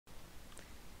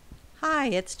Hi,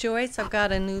 it's Joyce. I've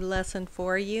got a new lesson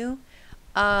for you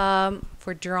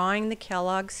for drawing the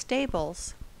Kellogg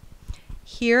stables.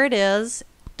 Here it is,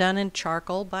 done in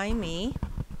charcoal by me.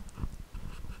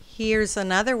 Here's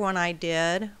another one I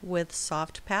did with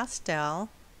soft pastel.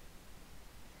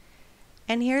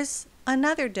 And here's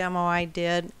another demo I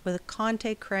did with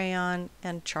Conte crayon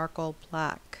and charcoal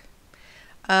black.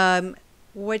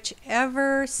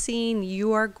 Whichever scene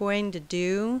you are going to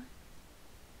do,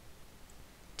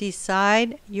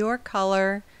 decide your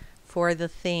color for the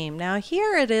theme. Now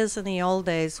here it is in the old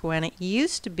days when it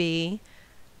used to be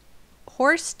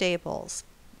horse stables.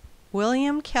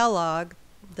 William Kellogg,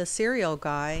 the cereal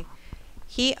guy,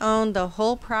 he owned the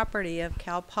whole property of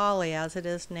Cal Poly as it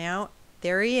is now.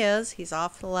 There he is, he's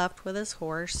off to the left with his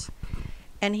horse,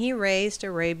 and he raised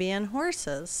Arabian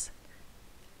horses.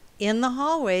 In the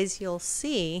hallways you'll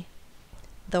see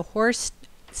the horse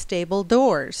stable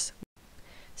doors.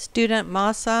 Student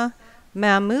Masa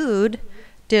Mahmood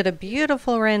did a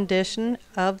beautiful rendition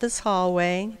of this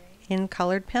hallway in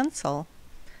colored pencil.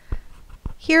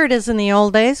 Here it is in the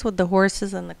old days with the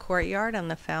horses in the courtyard and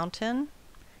the fountain.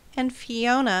 And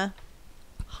Fiona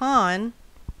Hahn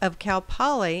of Cal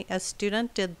Poly, a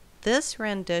student, did this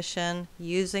rendition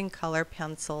using color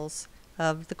pencils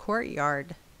of the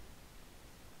courtyard.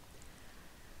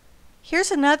 Here's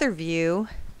another view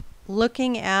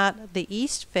looking at the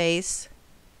east face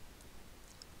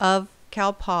of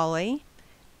Cal Poly,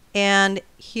 and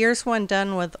here's one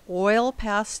done with oil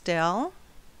pastel,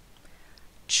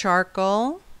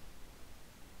 charcoal,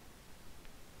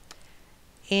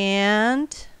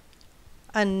 and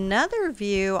another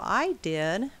view I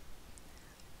did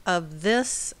of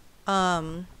this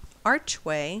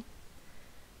archway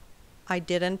I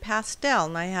did in pastel,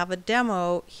 and I have a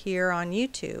demo here on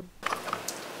YouTube.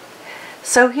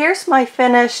 So here's my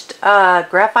finished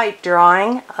graphite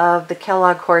drawing of the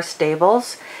Kellogg horse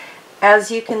stables. As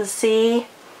you can see,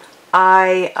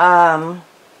 I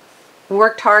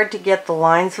worked hard to get the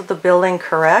lines of the building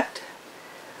correct.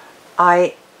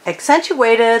 I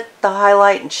accentuated the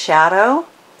highlight and shadow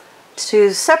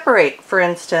to separate, for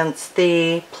instance,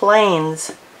 the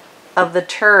planes of the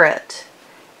turret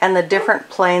and the different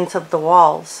planes of the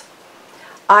walls.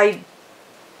 I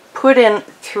put in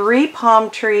 3 palm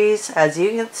trees, as you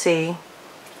can see,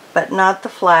 but not the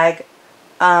flag,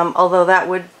 although that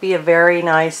would be a very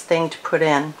nice thing to put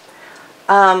in.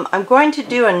 I'm going to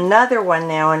do another one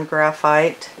now in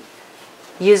graphite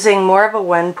using more of a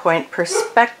one-point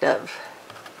perspective.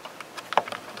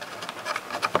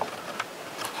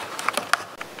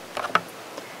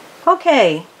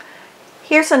 Okay,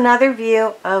 here's another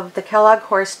view of the Kellogg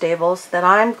horse stables that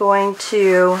I'm going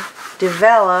to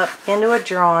develop into a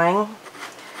drawing.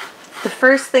 The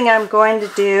first thing I'm going to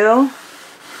do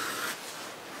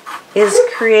is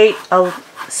create a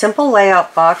simple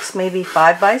layout box, maybe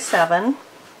 5 by 7,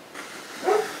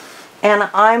 and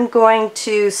I'm going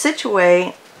to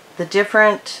situate the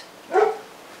different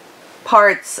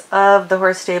parts of the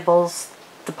horse stables,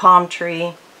 the palm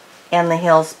tree, and the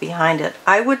hills behind it.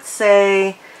 I would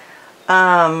say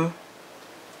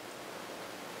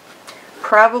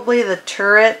probably the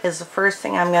turret is the first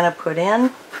thing I'm going to put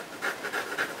in.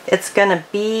 It's going to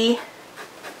be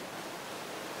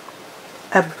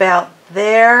about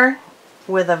there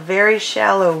with a very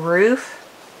shallow roof.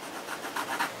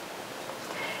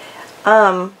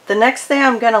 The next thing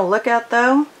I'm going to look at,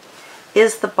 though,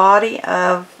 is the body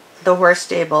of the horse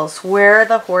stables, where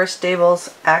the horse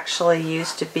stables actually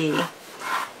used to be.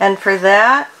 And for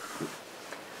that,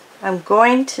 I'm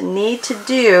going to need to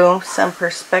do some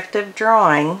perspective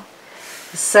drawing.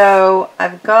 So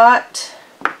I've got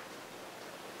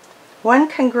one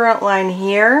congruent line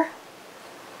here,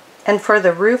 and for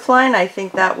the roof line I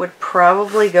think that would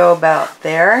probably go about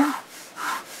there.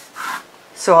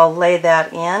 So I'll lay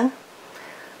that in.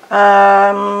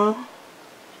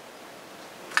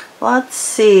 Let's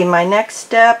see, my next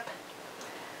step,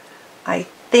 I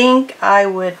think I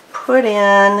would put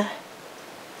in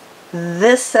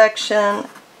this section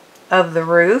of the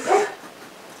roof.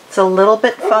 It's a little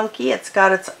bit funky, it's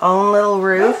got its own little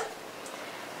roof,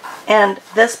 and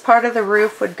this part of the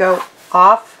roof would go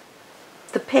off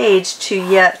the page to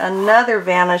yet another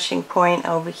vanishing point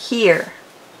over here.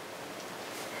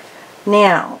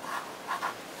 Now,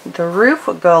 the roof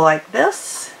would go like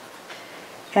this,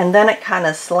 and then it kind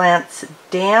of slants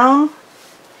down,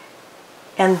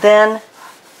 and then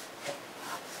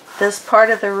this part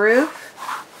of the roof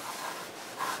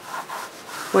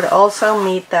would also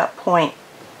meet that point.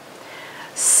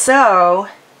 So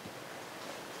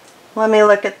let me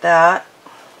look at that.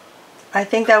 I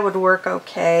think that would work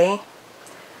okay.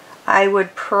 I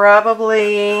would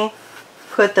probably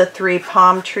put the 3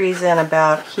 palm trees in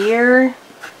about here.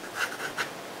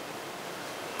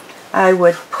 I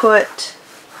would put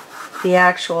the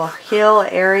actual hill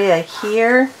area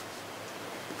here,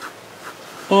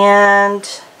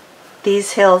 and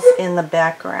these hills in the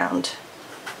background.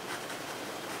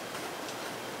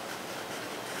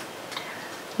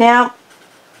 Now,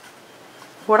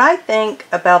 what I think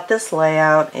about this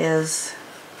layout is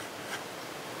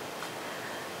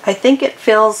I think it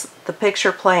fills the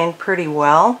picture plane pretty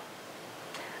well,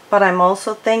 but I'm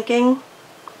also thinking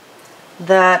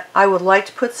that I would like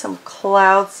to put some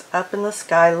clouds up in the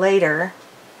sky later,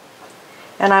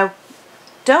 and I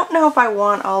don't know if I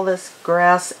want all this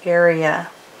grass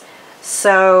area.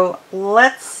 So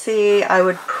let's see, I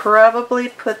would probably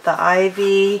put the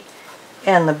ivy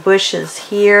and the bushes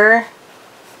here.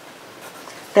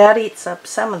 That eats up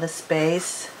some of the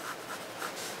space.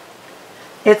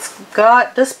 It's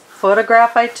got, this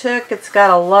photograph I took, it's got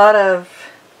a lot of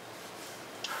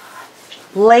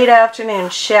late afternoon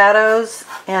shadows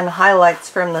and highlights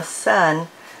from the sun.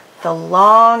 The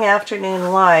long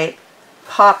afternoon light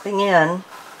popping in.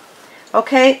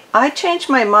 Okay, I changed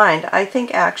my mind. I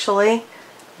think actually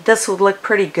this would look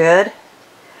pretty good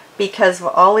because of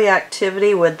all the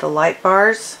activity with the light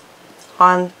bars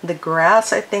on the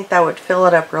grass. I think that would fill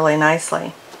it up really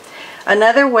nicely.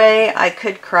 Another way I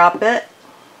could crop it,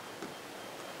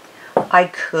 I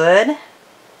could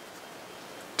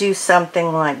do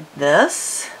something like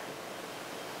this,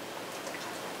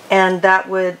 and that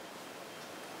would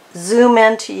zoom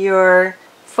into your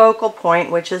focal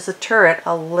point, which is a turret,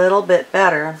 a little bit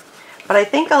better. But I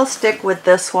think I'll stick with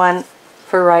this one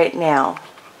for right now.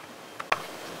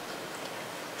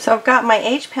 So I've got my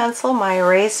H pencil, my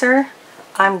eraser.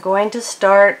 I'm going to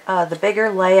start the bigger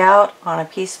layout on a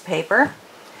piece of paper.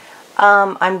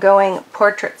 I'm going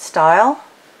portrait style.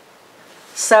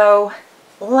 So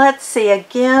let's see,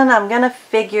 again, I'm going to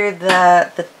figure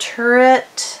that the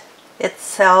turret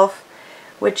itself,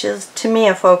 which is to me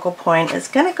a focal point, is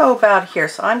going to go about here.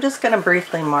 So I'm just going to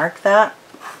briefly mark that.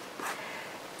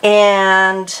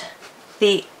 And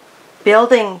the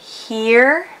building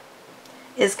here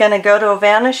is going to go to a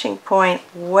vanishing point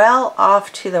well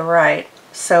off to the right.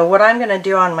 So what I'm going to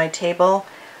do on my table,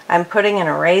 I'm putting an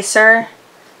eraser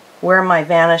where my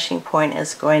vanishing point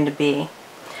is going to be.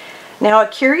 Now, a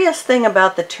curious thing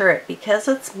about the turret, because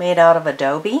it's made out of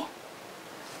adobe,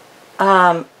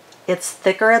 it's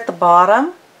thicker at the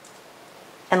bottom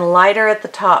and lighter at the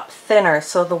top, thinner.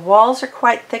 So the walls are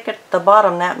quite thick at the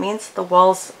bottom. That means the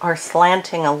walls are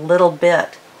slanting a little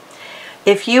bit.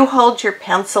 If you hold your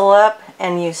pencil up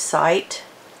and you sight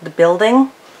the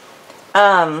building,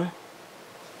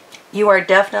 you are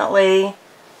definitely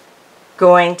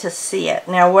going to see it.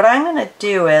 Now what I'm going to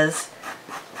do is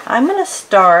I'm going to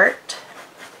start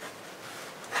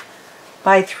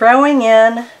by throwing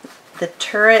in the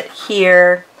turret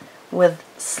here with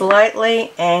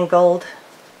slightly angled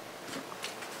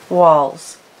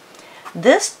walls.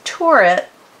 This turret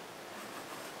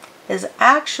is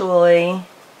actually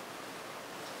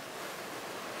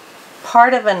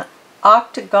part of an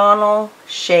octagonal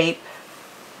shape,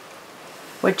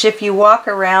 which if you walk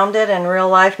around it in real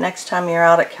life next time you're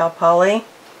out at Cal Poly,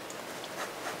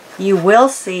 you will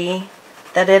see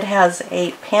that it has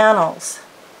 8 panels.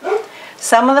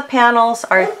 Some of the panels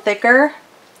are thicker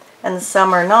and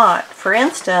some are not. For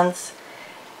instance,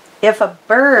 if a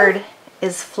bird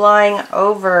is flying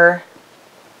over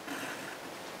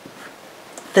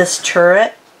this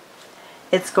turret,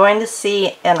 it's going to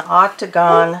see an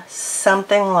octagon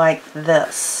something like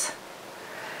this.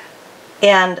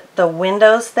 And the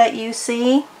windows that you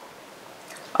see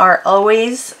are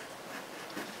always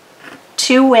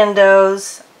 2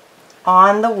 windows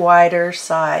on the wider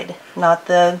side, not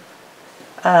the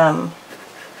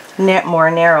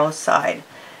more narrow side.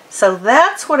 So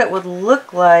that's what it would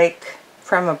look like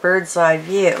from a bird's eye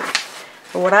view.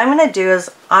 But what I'm going to do is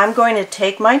I'm going to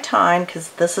take my time, because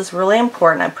this is really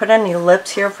important. I put an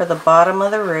ellipse here for the bottom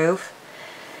of the roof,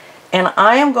 and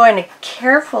I am going to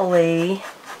carefully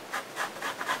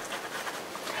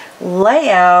lay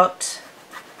out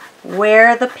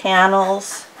where the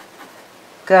panels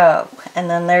go. And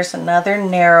then there's another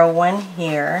narrow one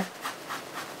here.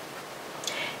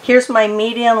 Here's my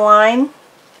median line,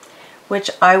 which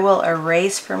I will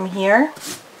erase from here.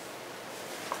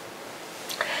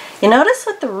 You notice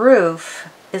that the roof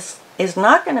is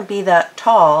not going to be that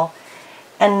tall.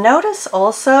 And notice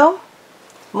also,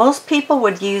 most people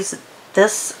would use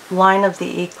this line of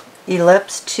the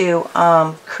ellipse to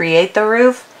create the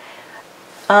roof.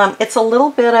 It's a little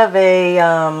bit of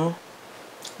a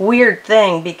weird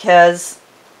thing, because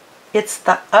it's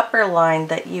the upper line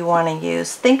that you want to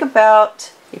use. Think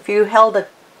about if you held an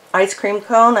ice cream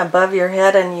cone above your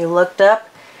head and you looked up,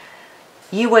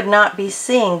 you would not be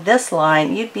seeing this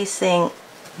line, you'd be seeing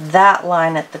that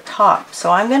line at the top.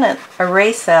 So I'm going to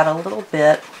erase that a little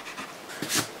bit,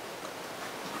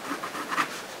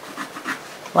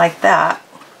 like that.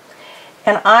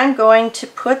 And I'm going to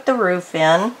put the roof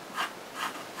in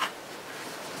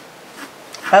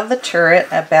of the turret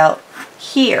about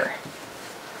here.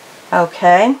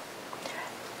 Okay,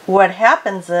 what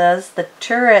happens is the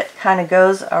turret kind of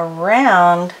goes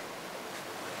around.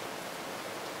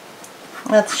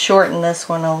 Let's shorten this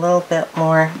one a little bit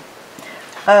more.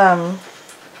 And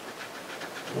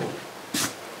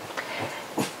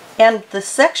the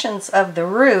sections of the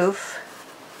roof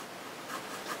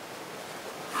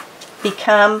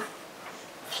become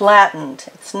flattened.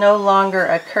 It's no longer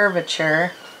a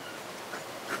curvature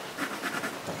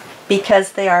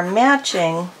because they are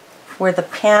matching where the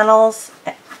panels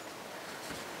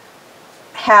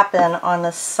happen on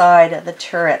the side of the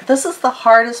turret. This is the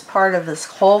hardest part of this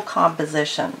whole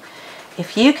composition.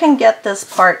 If you can get this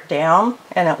part down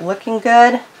and it looking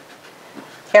good,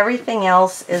 everything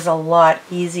else is a lot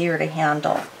easier to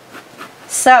handle.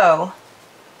 So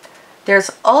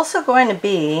there's also going to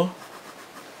be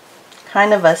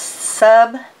kind of a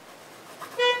sub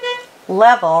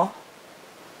level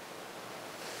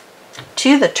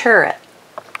to the turret.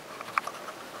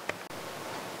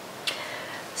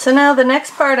 So now the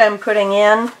next part I'm putting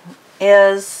in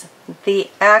is the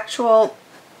actual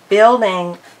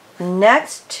building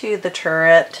next to the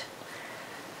turret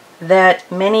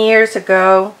that many years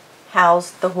ago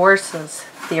housed the horses,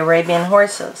 the Arabian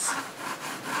horses.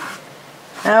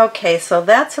 Okay, so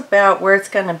that's about where it's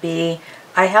going to be.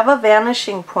 I have a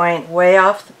vanishing point way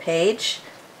off the page.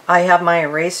 I have my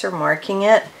eraser marking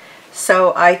it,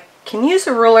 so I can use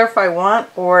a ruler if I want,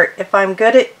 or if I'm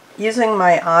good at using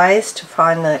my eyes to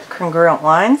find the congruent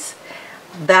lines,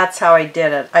 that's how I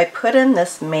did it. I put in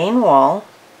this main wall.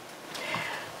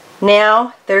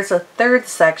 Now there's a third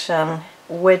section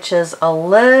which is a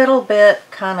little bit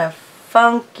kind of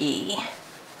funky.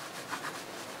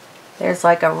 There's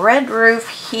like a red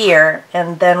roof here,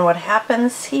 and then what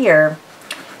happens here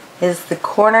is the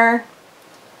corner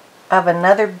of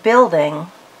another building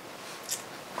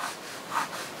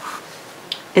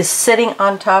is sitting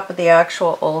on top of the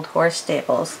actual old horse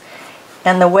stables.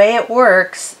 And the way it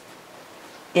works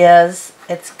is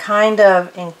it's kind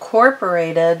of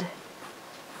incorporated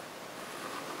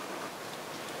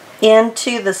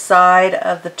into the side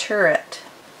of the turret.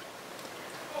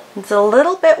 It's a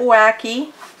little bit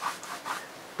wacky,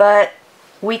 but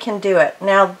we can do it.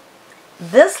 Now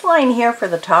this line here for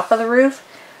the top of the roof,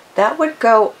 that would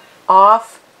go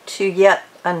off to yet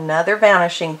another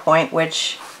vanishing point,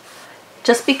 which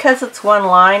just because it's one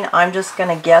line, I'm just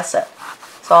going to guess it.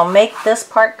 So I'll make this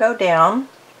part go down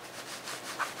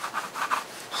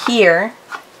here,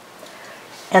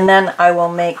 and then I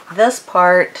will make this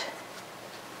part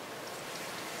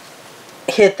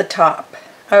hit the top.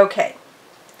 Okay.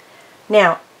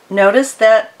 Now, notice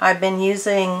that I've been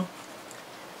using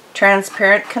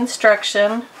transparent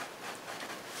construction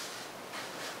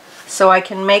so I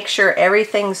can make sure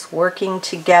everything's working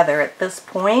together. At this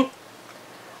point,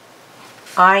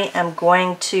 I am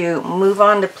going to move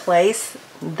on to place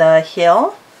the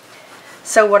hill.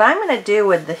 So what I'm going to do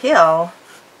with the hill,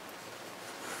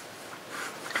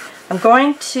 I'm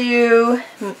going to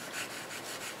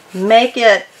make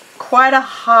it quite a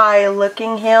high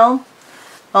looking hill,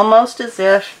 almost as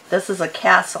if this is a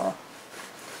castle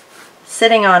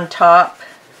sitting on top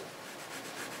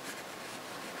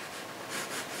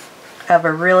of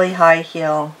a really high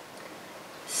hill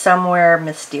somewhere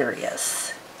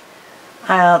mysterious.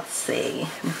 Let's see,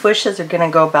 bushes are going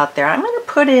to go about there. I'm going to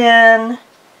put in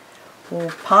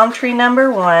palm tree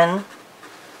number 1.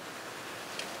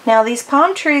 Now these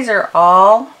palm trees are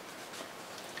all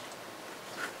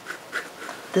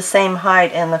the same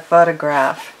height in the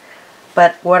photograph,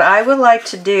 but what I would like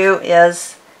to do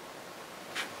is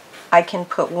I can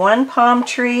put one palm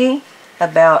tree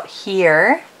about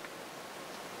here.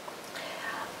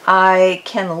 I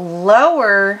can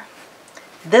lower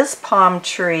this palm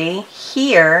tree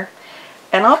here,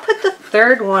 and I'll put the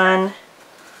third one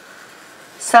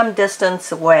some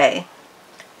distance away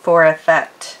for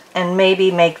effect, and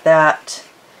maybe make that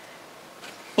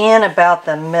in about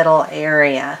the middle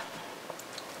area.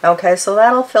 Okay, so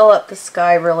that'll fill up the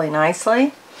sky really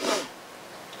nicely.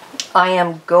 I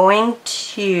am going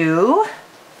to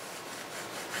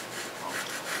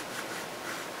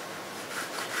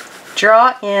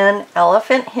draw in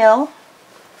Elephant Hill,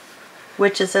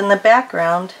 which is in the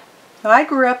background, Now, I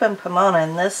grew up in Pomona,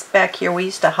 and this back here, we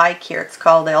used to hike here. It's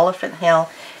called Elephant Hill.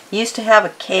 It used to have a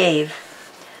cave,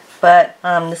 but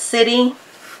the city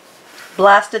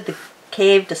blasted the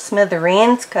cave to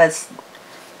smithereens because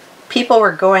people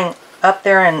were going up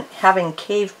there and having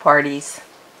cave parties.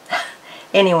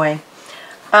 Anyway,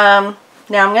 now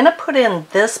I'm going to put in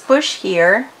this bush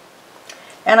here,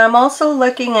 and I'm also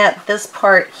looking at this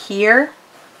part here.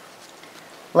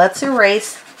 Let's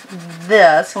erase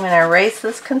this. I'm going to erase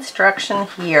this construction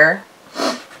here,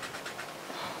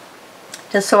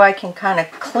 just so I can kind of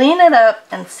clean it up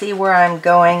and see where I'm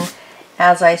going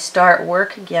as I start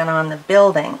work again on the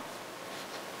building.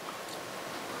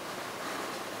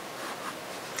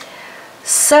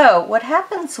 So what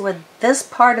happens with this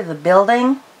part of the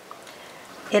building,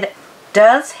 it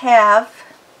does have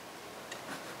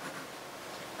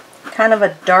kind of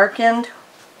a darkened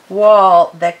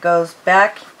wall that goes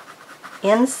back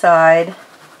inside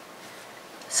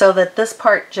so that this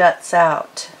part juts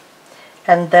out,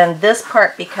 and then this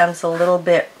part becomes a little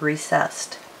bit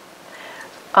recessed.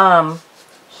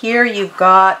 Here you've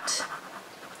got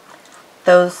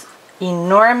those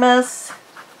enormous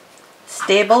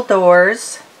stable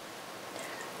doors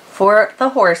for the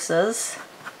horses,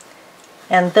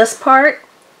 and this part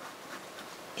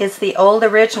is the old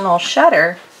original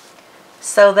shutter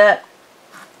so that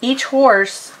each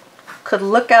horse could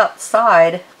look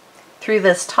outside through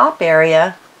this top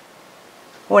area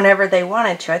whenever they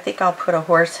wanted to. I think I'll put a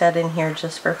horse head in here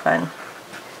just for fun.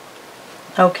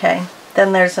 Okay,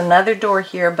 then there's another door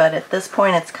here, but at this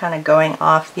point it's kind of going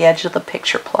off the edge of the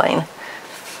picture plane.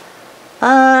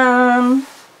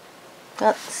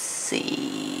 Let's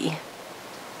see.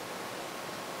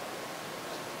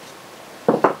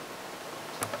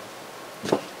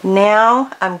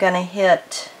 Now I'm going to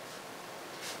hit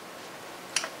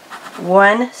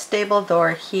one stable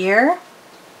door here.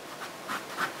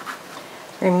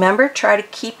 Remember, try to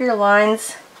keep your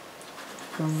lines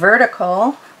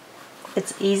vertical.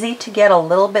 It's easy to get a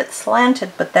little bit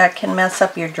slanted, but that can mess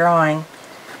up your drawing.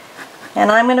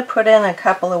 And I'm going to put in a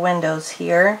couple of windows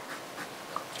here.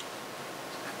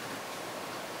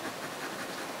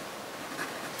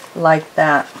 Like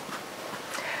that.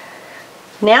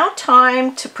 Now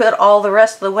time to put all the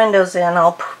rest of the windows in.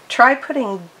 I'll try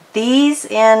putting these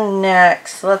in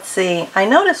next. Let's see. I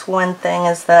noticed one thing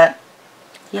is that,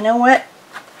 you know what?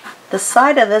 The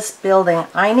side of this building,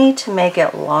 I need to make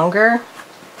it longer,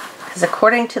 because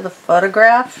according to the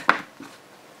photograph,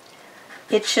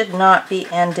 it should not be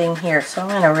ending here. So I'm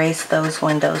going to erase those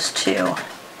windows too.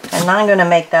 And I'm going to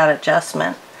make that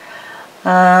adjustment.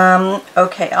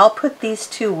 Okay, I'll put these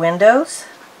two windows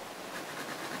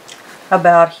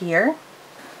about here.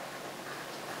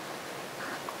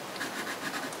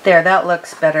 There, that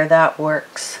looks better. That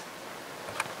works.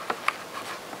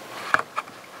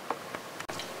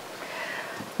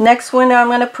 Next window I'm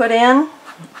going to put in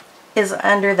is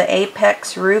under the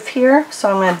apex roof here. So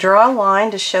I'm going to draw a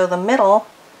line to show the middle.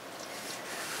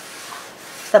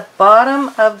 The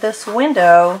bottom of this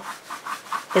window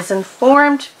is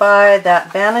informed by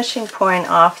that vanishing point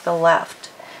off the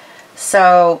left.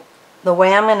 So the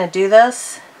way I'm going to do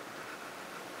this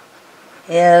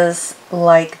is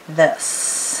like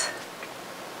this.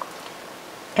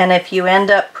 And if you end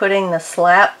up putting the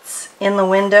slats in the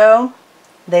window,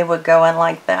 they would go in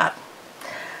like that.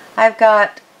 I've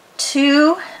got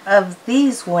two of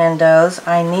these windows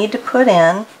I need to put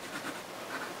in.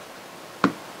 I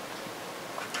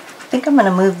think I'm going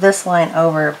to move this line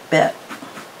over a bit.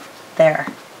 There.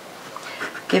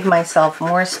 Give myself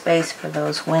more space for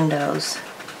those windows.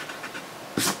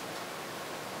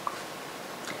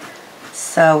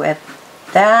 So if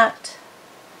that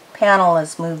panel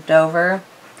is moved over,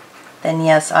 then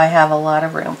yes, I have a lot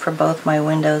of room for both my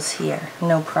windows here.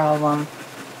 No problem.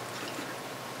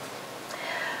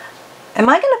 Am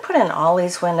I going to put in all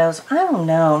these windows? I don't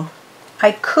know.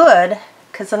 I could,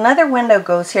 because another window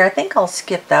goes here. I think I'll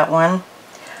skip that one.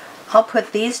 I'll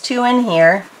put these two in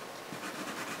here.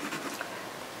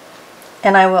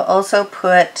 And I will also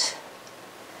put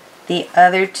the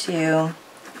other two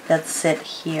that sit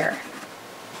here.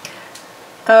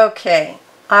 Okay,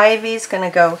 ivy's going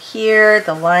to go here.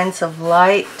 The lines of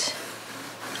light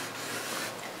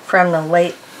from the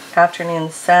late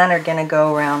afternoon sun are going to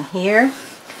go around here.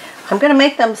 I'm going to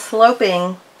make them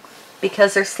sloping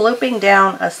because they're sloping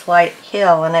down a slight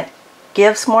hill, and it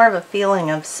gives more of a feeling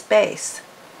of space.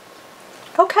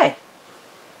 Okay.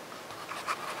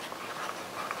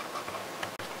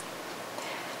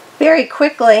 Very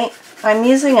quickly, I'm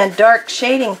using a dark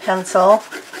shading pencil,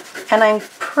 and I'm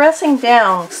pressing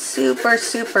down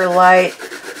super light,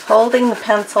 holding the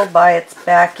pencil by its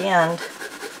back end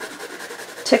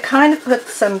to kind of put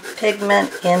some pigment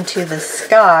into the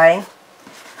sky.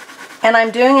 And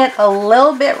I'm doing it a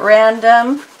little bit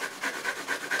random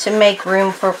to make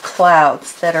room for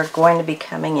clouds that are going to be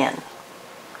coming in.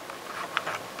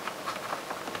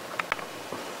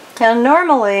 Now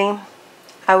normally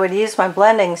I would use my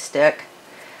blending stick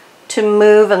to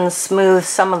move and smooth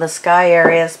some of the sky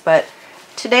areas, but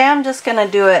today I'm just going to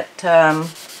do it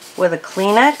with a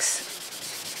Kleenex,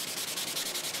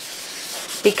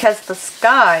 because the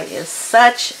sky is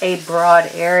such a broad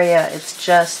area. It's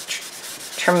just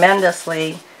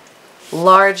tremendously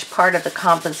large part of the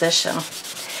composition.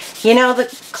 You know, the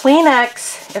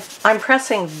Kleenex, if I'm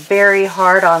pressing very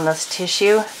hard on this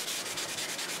tissue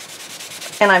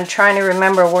and I'm trying to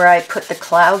remember where I put the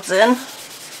clouds in,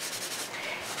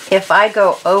 if I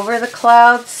go over the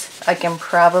clouds, I can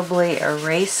probably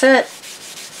erase it.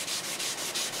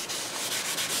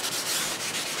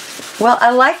 Well,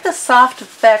 I like the soft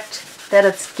effect that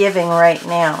it's giving right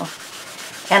now,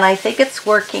 and I think it's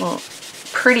working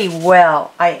pretty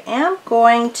well. I am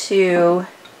going to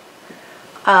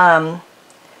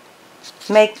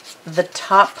make the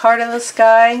top part of the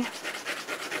sky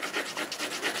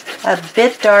a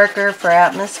bit darker for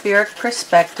atmospheric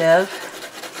perspective.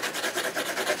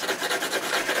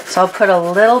 So I'll put a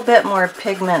little bit more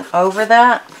pigment over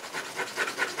that.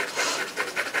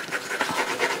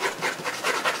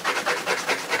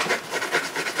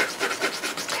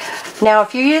 Now,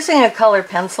 if you're using a color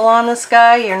pencil on the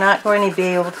sky, you're not going to be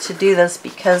able to do this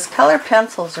because color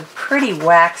pencils are pretty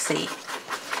waxy,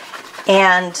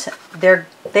 and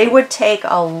they would take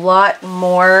a lot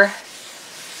more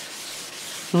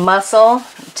muscle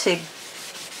to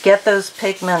get those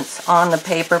pigments on the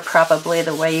paper probably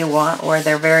the way you want, or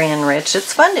they're very enriched.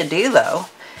 It's fun to do though.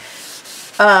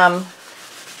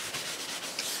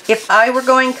 If I were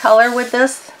going color with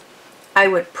this, I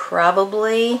would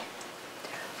probably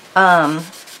do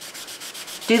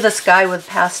the sky with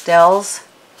pastels,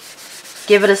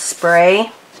 give it a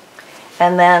spray,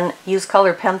 and then use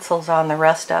color pencils on the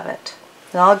rest of it.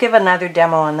 And I'll give another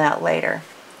demo on that later.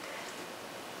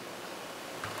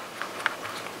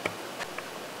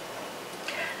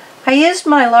 I used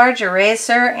my large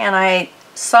eraser and I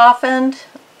softened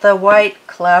the white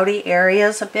cloudy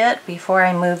areas a bit before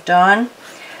I moved on.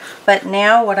 But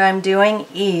now what I'm doing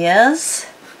is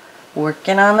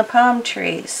working on the palm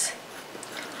trees.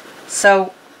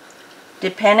 So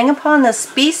depending upon the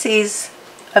species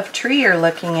of tree you're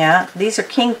looking at, these are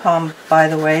king palm by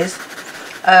the ways,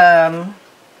 the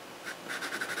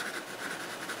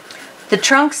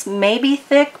trunks may be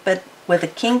thick, but with a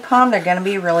king palm they're going to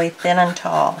be really thin and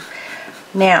tall.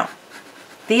 Now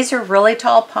these are really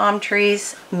tall palm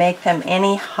trees. Make them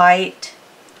any height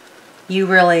you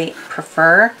really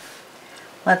prefer.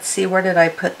 Let's see, where did I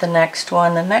put the next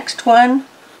one? The next one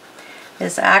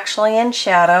is actually in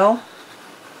shadow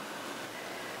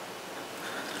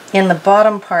in the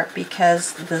bottom part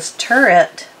because this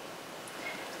turret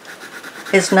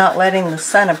is not letting the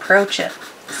sun approach it.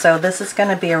 So this is going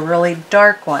to be a really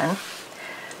dark one.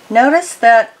 Notice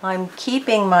that I'm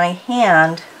keeping my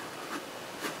hand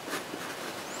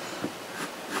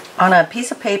on a piece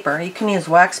of paper. You can use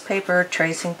wax paper,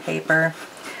 tracing paper,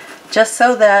 just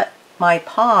so that my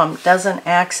palm doesn't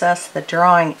access the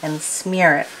drawing and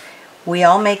smear it. We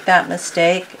all make that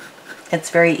mistake.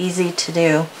 It's very easy to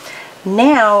do.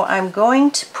 Now I'm going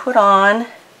to put on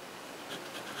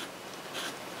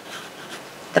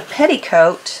the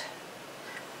petticoat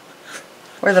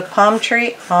or the palm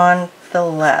tree on the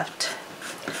left.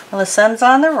 Now the sun's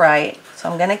on the right, so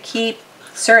I'm going to keep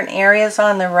certain areas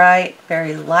on the right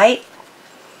very light,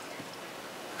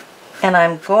 and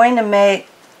I'm going to make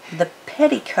the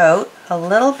petticoat a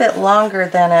little bit longer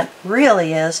than it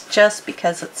really is just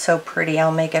because it's so pretty.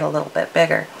 I'll make it a little bit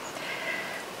bigger.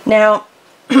 Now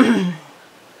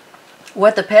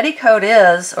what the petticoat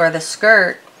is, or the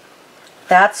skirt,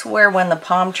 that's where when the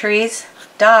palm trees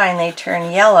die and they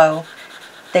turn yellow,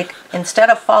 they, instead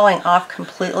of falling off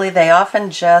completely, they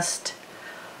often just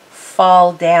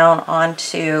fall down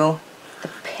onto the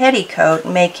petticoat,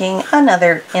 making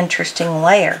another interesting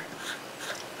layer.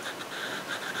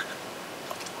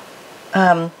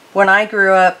 When I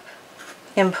grew up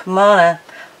in Pomona,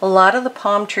 a lot of the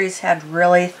palm trees had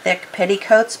really thick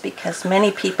petticoats because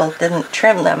many people didn't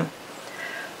trim them.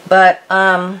 But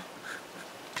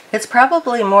it's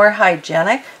probably more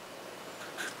hygienic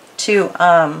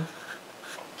to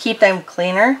keep them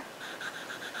cleaner.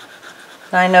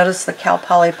 And I notice the Cal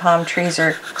Poly palm trees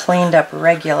are cleaned up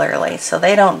regularly, so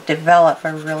they don't develop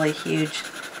a really huge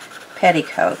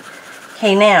petticoat.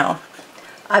 Okay, now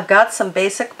I've got some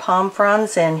basic palm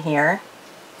fronds in here.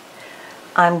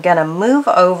 I'm going to move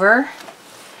over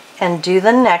and do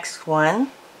the next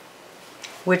one,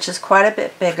 which is quite a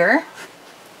bit bigger.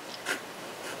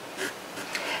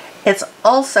 It's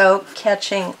also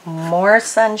catching more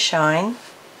sunshine,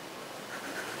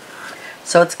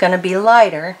 so it's going to be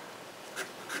lighter.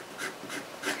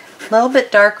 A little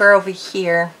bit darker over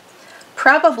here.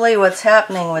 Probably what's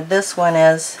happening with this one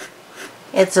is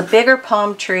it's a bigger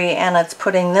palm tree and it's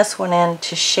putting this one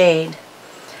into shade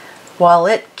while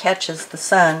it catches the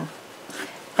sun.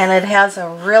 And it has a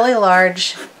really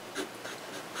large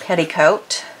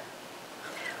petticoat.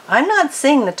 I'm not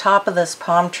seeing the top of this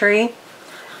palm tree,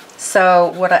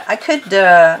 so what I could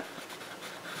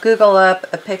Google up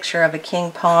a picture of a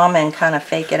king palm and kind of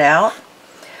fake it out,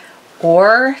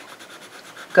 or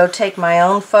go take my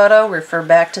own photo, refer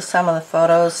back to some of the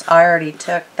photos I already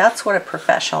took. That's what a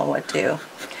professional would do.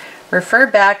 Refer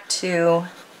back to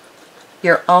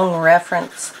your own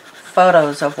reference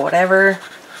photos of whatever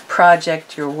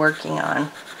project you're working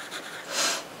on.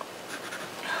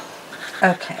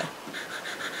 Okay.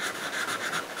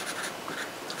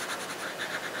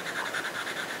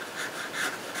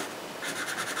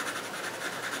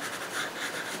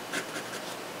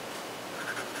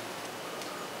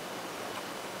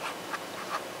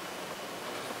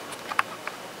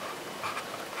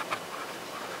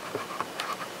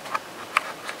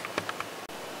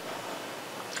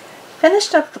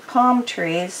 Finished up the palm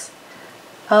trees.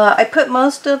 I put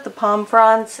most of the palm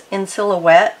fronds in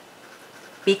silhouette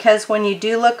because when you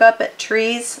do look up at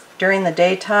trees during the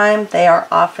daytime, they are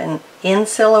often in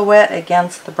silhouette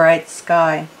against the bright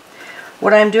sky.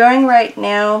 What I'm doing right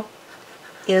now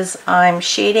is I'm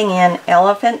shading in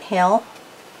Elephant Hill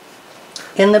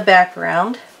in the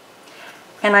background,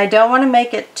 and I don't want to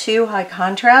make it too high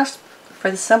contrast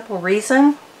for the simple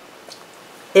reason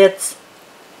it's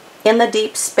in the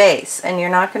deep space and you're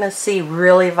not going to see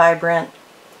really vibrant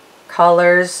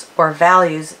colors or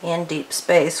values in deep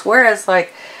space, whereas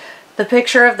like the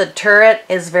picture of the turret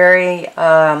is very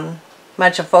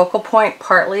much a focal point,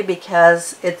 partly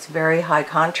because it's very high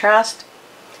contrast.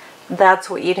 That's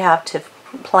what you'd have to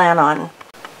plan on.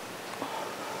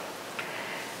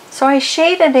 So I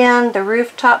shaded in the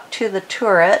rooftop to the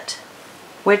turret,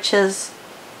 which is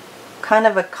kind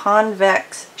of a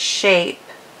convex shape,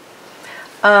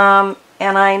 and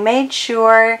I made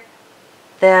sure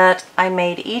that I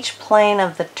made each plane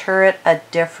of the turret a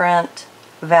different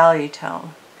value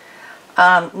tone.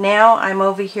 Now I'm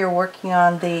over here working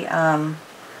on the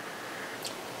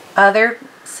other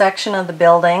section of the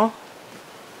building.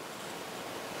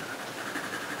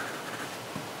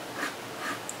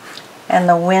 And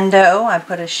the window, I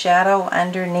put a shadow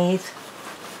underneath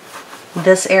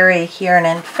this area here, and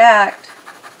in fact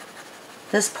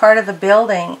this part of the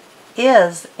building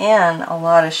is in a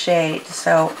lot of shade,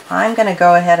 so I'm going to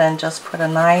go ahead and just put a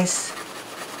nice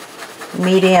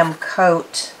medium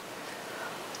coat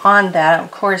on that.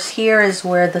 Of course, here is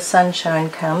where the sunshine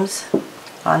comes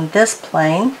on this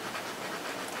plane.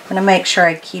 I'm going to make sure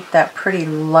I keep that pretty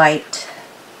light.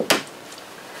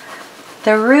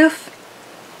 The roof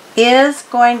is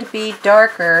going to be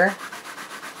darker.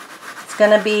 It's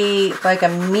going to be like a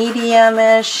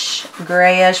medium-ish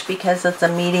grayish because it's a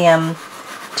medium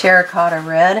terracotta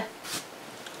red,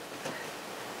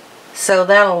 so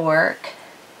that'll work.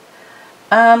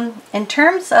 In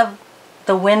terms of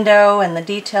the window and the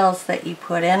details that you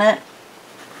put in it,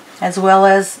 as well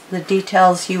as the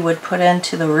details you would put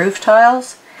into the roof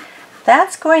tiles,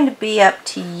 that's going to be up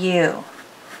to you.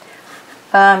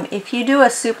 If you do a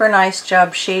super nice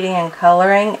job shading and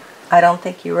coloring, I don't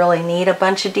think you really need a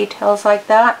bunch of details like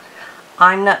that.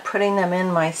 I'm not putting them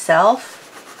in myself.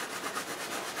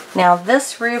 Now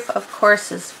this roof, of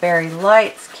course, is very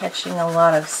light. It's catching a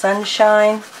lot of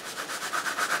sunshine.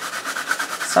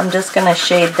 So I'm just going to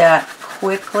shade that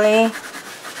quickly.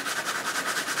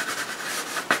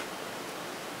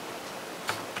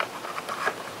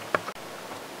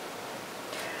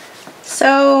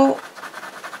 So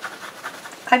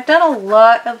I've done a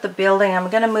lot of the building. I'm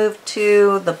going to move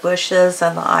to the bushes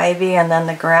and the ivy and then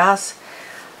the grass.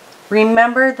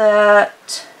 Remember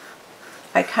that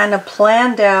I kind of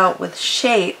planned out with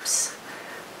shapes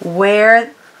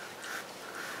where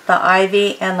the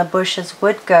ivy and the bushes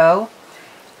would go.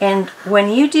 And when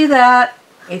you do that,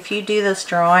 if you do this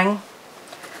drawing,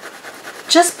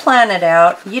 just plan it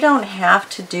out. You don't have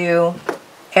to do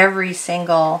every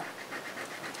single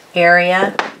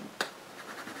area.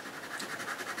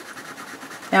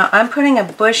 Now I'm putting a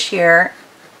bush here,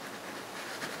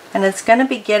 and it's going to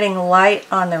be getting light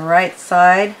on the right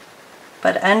side,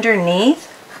 but underneath,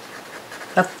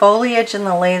 the foliage and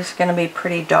the leaves are going to be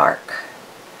pretty dark.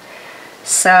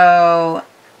 So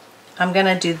I'm going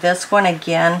to do this one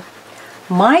again.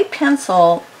 My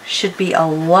pencil should be a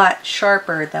lot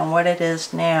sharper than what it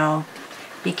is now,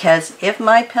 because if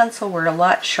my pencil were a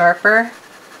lot sharper,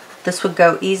 this would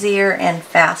go easier and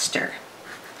faster.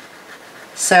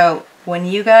 So when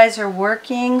you guys are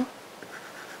working,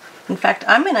 in fact,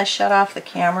 I'm going to shut off the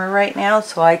camera right now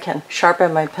so I can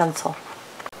sharpen my pencil.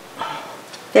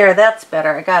 There, that's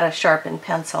better. I got a sharpened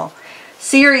pencil.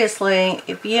 Seriously,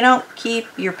 if you don't keep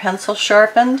your pencil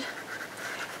sharpened,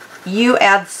 you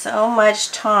add so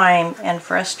much time and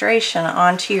frustration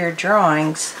onto your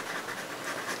drawings.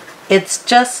 It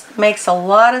just makes a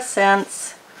lot of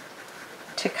sense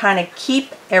to kind of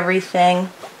keep everything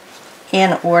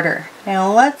in order.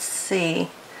 Now let's see.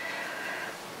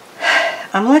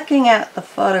 I'm looking at the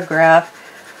photograph.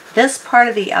 This part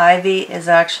of the ivy is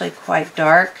actually quite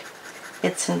dark.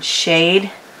 It's in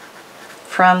shade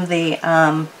from the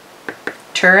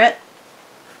turret.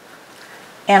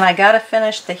 And I got to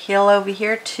finish the hill over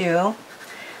here too.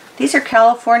 These are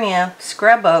California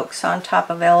scrub oaks on top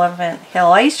of Elephant Hill.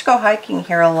 I used to go hiking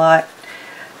here a lot.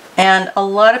 And a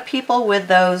lot of people with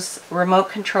those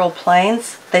remote control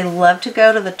planes, they love to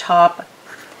go to the top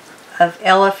of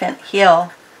Elephant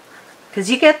Hill because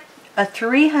you get a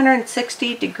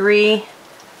 360-degree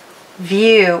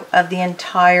view of the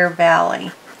entire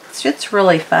valley. It's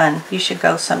really fun. You should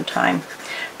go sometime.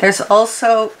 There's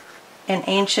also an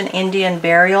ancient Indian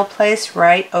burial place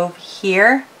right over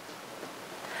here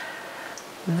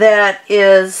that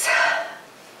is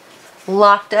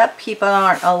locked up. People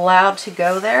aren't allowed to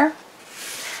go there.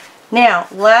 Now,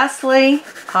 lastly,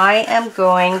 I am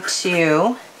going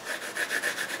to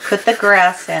put the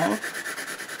grass in.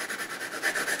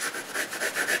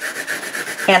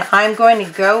 And I'm going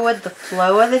to go with the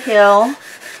flow of the hill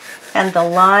and the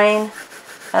line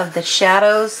of the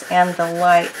shadows and the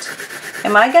light.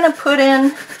 Am I going to put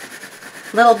in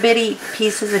little bitty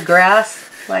pieces of grass,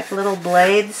 like little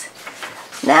blades?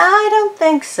 No, I don't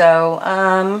think so.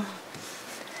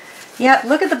 Yeah,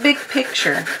 look at the big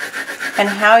picture and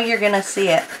how you're going to see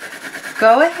it.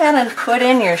 Go ahead and put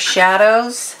in your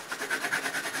shadows.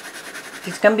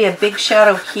 There's going to be a big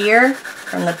shadow here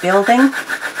from the building.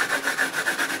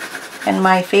 And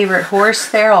my favorite horse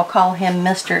there, I'll call him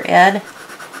Mr. Ed.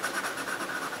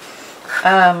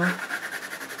 A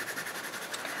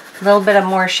little bit of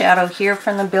more shadow here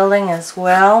from the building as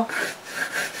well.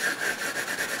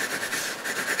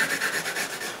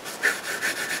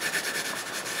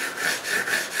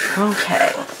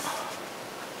 Okay.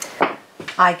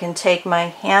 I can take my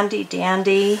handy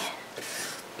dandy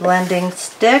blending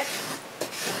stick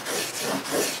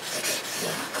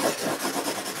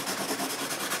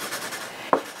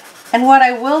and what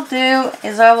I will do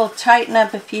is I will tighten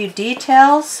up a few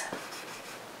details,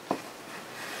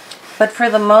 but for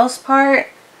the most part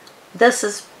this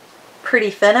is pretty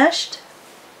finished.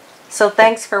 So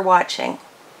thanks for watching.